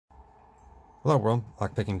Hello world,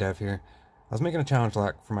 LockpickingDev here. I was making a challenge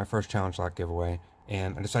lock for my first challenge lock giveaway,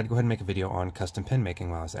 and I decided to go ahead and make a video on custom pin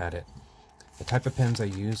making while I was at it. The type of pins I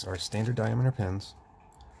use are standard diameter pins.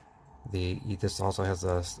 This also has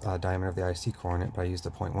a diameter of the IC core in it, but I used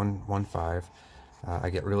a 0.115. I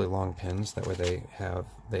get really long pins, that way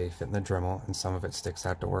they fit in the Dremel, and some of it sticks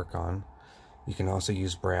out to work on. You can also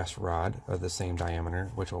use brass rod of the same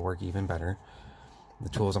diameter, which will work even better. The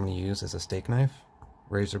tools I'm going to use is a steak knife,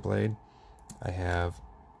 razor blade. I have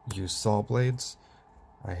used saw blades.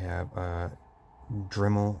 I have a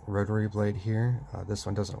Dremel rotary blade here. This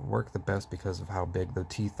one doesn't work the best because of how big the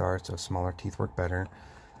teeth are, so smaller teeth work better.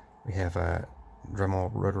 We have a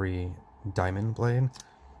Dremel rotary diamond blade.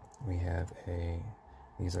 We have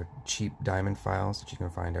these are cheap diamond files that you can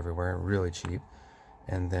find everywhere, really cheap.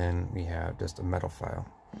 And then we have just a metal file.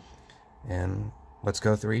 And let's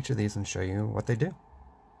go through each of these and show you what they do.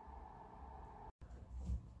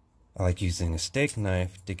 I like using a steak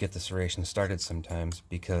knife to get the serration started sometimes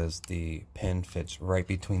because the pin fits right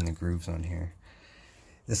between the grooves on here.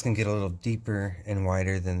 This can get a little deeper and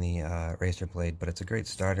wider than the razor blade, but it's a great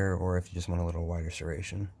starter, or if you just want a little wider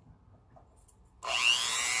serration.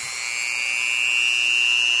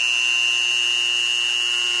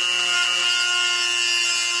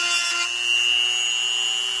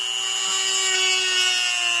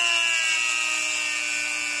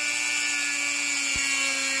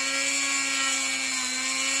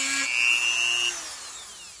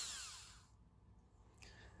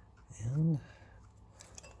 And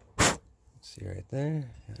see right there,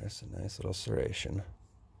 there's a nice little serration.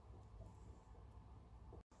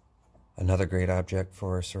 Another great object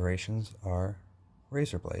for serrations are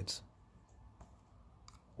razor blades.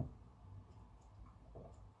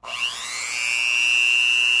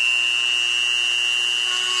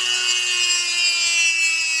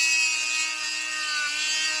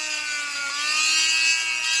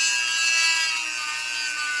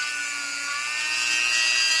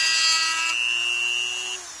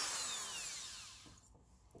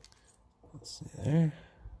 Let's see there.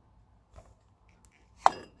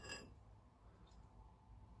 Some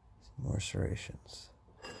more serrations.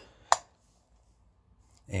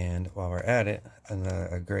 And while we're at it,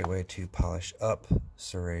 a great way to polish up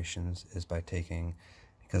serrations is by taking,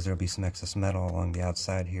 because there'll be some excess metal along the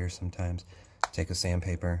outside here sometimes, take a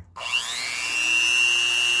sandpaper.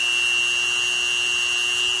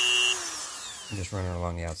 And just run it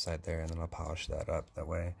along the outside there, and then I'll polish that up. That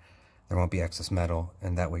way there won't be excess metal,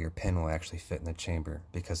 and that way your pin will actually fit in the chamber,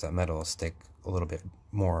 because that metal will stick a little bit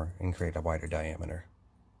more and create a wider diameter.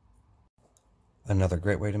 Another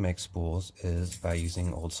great way to make spools is by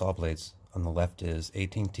using old saw blades. On the left is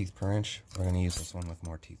 18 teeth per inch. We're going to use this one with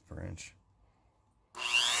more teeth per inch.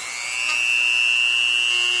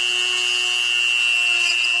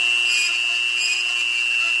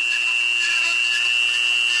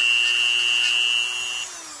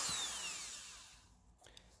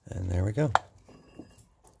 And there we go.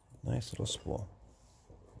 Nice little spool.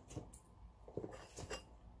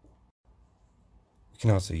 You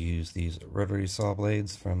can also use these rotary saw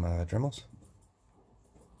blades from Dremels.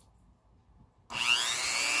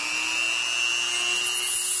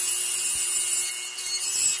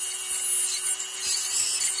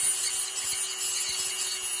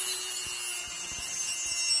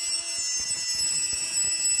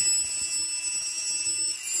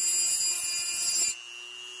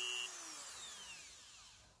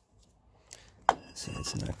 See,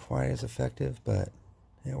 it's not quite as effective, but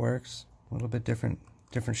it works. A little bit different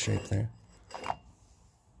shape there.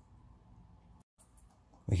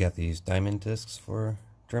 We got these diamond discs for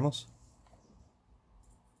Dremels.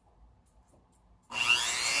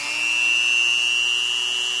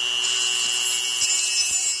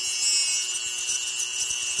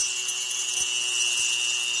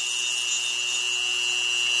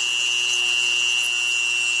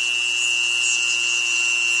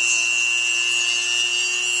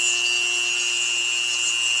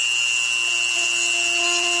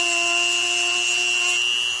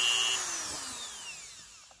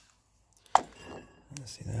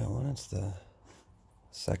 See that one? It's the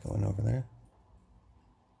second one over there.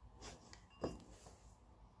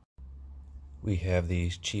 We have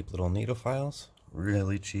these cheap little needle files,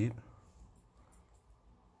 really cheap.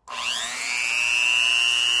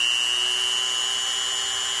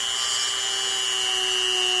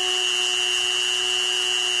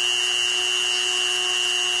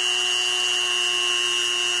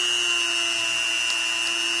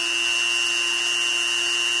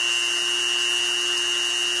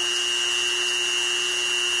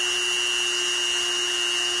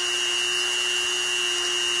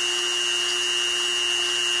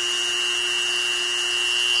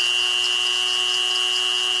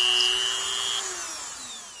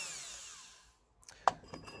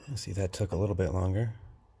 See, that took a little bit longer.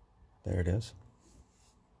 There it is.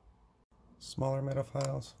 Smaller metal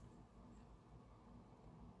files.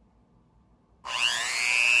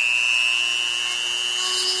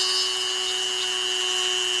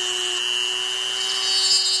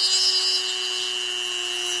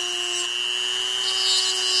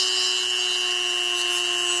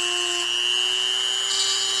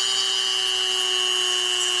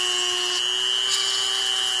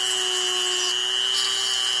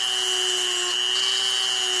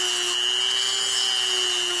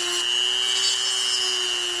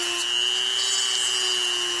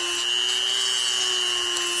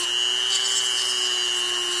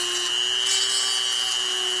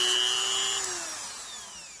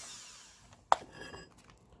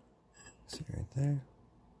 See right there.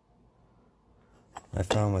 I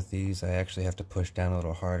found with these I actually have to push down a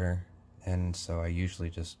little harder, and so I usually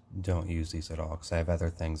just don't use these at all because I have other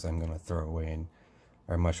things I'm going to throw away and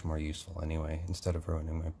are much more useful anyway, instead of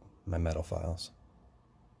ruining my metal files.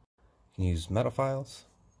 You can use metal files.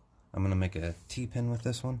 I'm going to make a T-pin with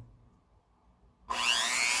this one.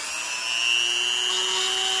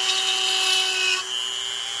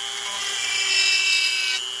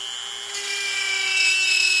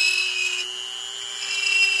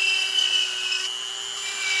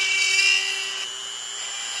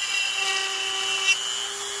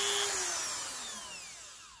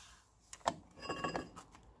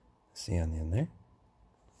 See on the end there.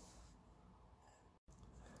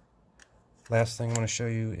 Last thing I want to show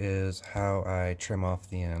you is how I trim off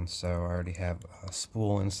the end. So I already have a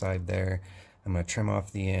spool inside there. I'm going to trim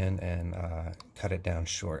off the end and cut it down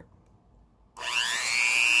short.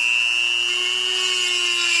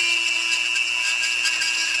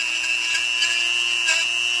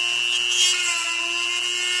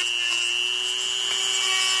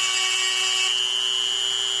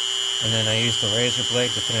 And then I use the razor blade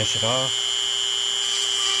to finish it off.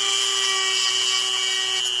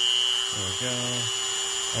 There we go.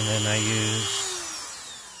 And then I use,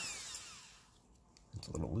 it's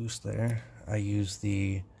a little loose there, I use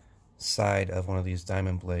the side of one of these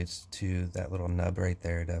diamond blades to that little nub right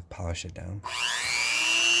there to polish it down.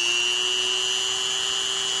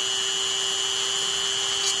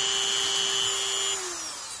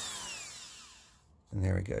 And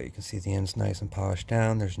there we go. You can see the end's nice and polished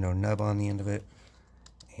down. There's no nub on the end of it.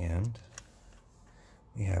 And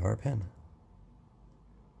we have our pin.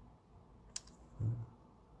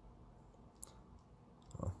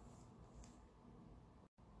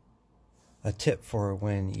 A tip for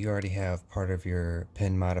when you already have part of your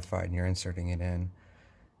pin modified and you're inserting it in,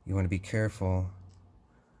 you want to be careful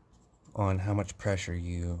on how much pressure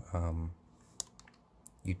you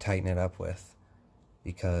tighten it up with,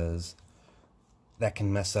 because that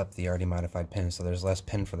can mess up the already modified pin. So there's less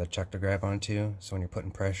pin for the chuck to grab onto. So when you're putting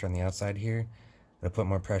pressure on the outside here, it'll put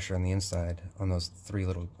more pressure on the inside on those three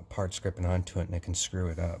little parts gripping onto it, and it can screw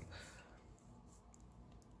it up.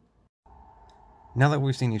 Now that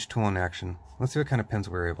we've seen each tool in action, let's see what kind of pins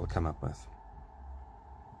we were able to come up with.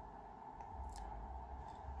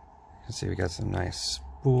 You can see we got some nice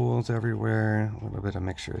spools everywhere, a little bit of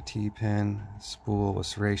mixture of T-pin, spool with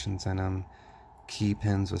serrations in them, key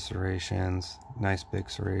pins with serrations, nice big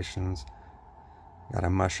serrations, got a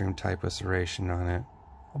mushroom type with serration on it,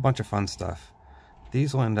 a bunch of fun stuff.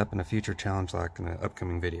 These will end up in a future challenge lock in an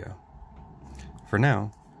upcoming video. For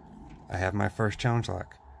now, I have my first challenge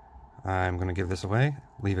lock. I'm going to give this away.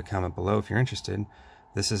 Leave a comment below if you're interested.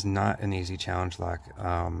 This is not an easy challenge lock.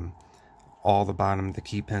 All the bottom, the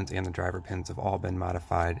key pins and the driver pins have all been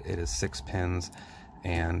modified. It is 6 pins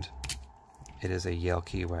and it is a Yale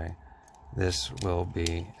keyway. This will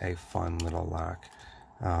be a fun little lock.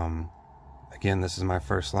 Again, this is my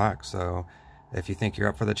first lock, so if you think you're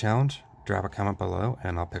up for the challenge, drop a comment below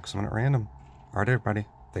and I'll pick someone at random. Alright everybody,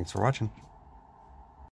 thanks for watching.